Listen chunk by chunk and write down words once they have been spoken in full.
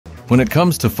When it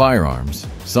comes to firearms,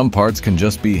 some parts can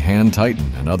just be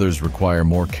hand-tightened and others require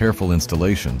more careful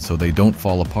installation so they don't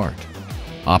fall apart.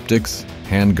 Optics,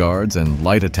 handguards, and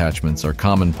light attachments are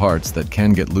common parts that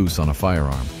can get loose on a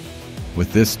firearm.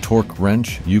 With this torque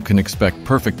wrench, you can expect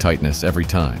perfect tightness every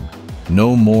time.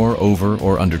 No more over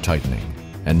or under tightening,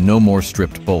 and no more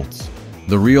stripped bolts.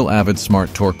 The real Avid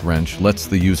Smart Torque Wrench lets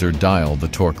the user dial the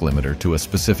torque limiter to a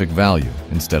specific value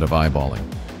instead of eyeballing.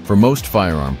 For most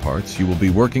firearm parts, you will be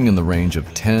working in the range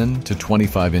of 10 to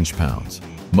 25 inch-pounds.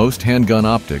 Most handgun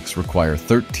optics require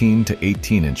 13 to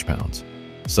 18 inch-pounds.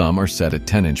 Some are set at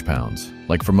 10 inch-pounds,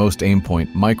 like for most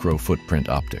aimpoint micro-footprint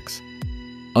optics.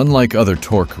 Unlike other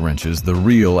torque wrenches, the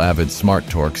real Avid Smart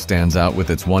Torque stands out with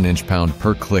its 1 inch-pound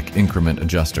per click increment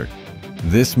adjuster.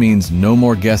 This means no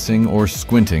more guessing or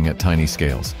squinting at tiny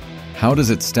scales. How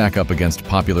does it stack up against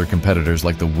popular competitors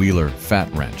like the Wheeler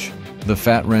Fat Wrench? The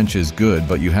Fat Wrench is good,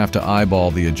 but you have to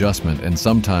eyeball the adjustment, and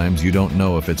sometimes you don't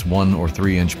know if it's 1 or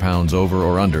 3 inch-pounds over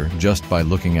or under just by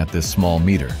looking at this small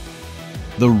meter.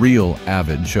 The real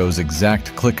Avid shows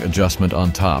exact click adjustment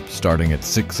on top, starting at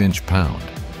 6 inch-pound.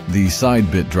 The side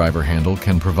bit driver handle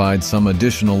can provide some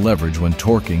additional leverage when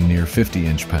torquing near 50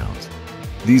 inch-pounds.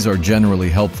 These are generally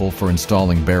helpful for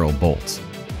installing barrel bolts,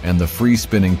 and the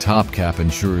free-spinning top cap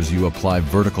ensures you apply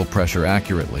vertical pressure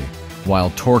accurately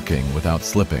while torquing without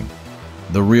slipping.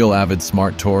 The real Avid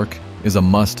Smart Torque is a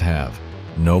must-have.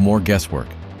 No more guesswork,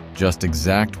 just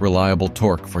exact, reliable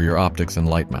torque for your optics and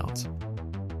light mounts.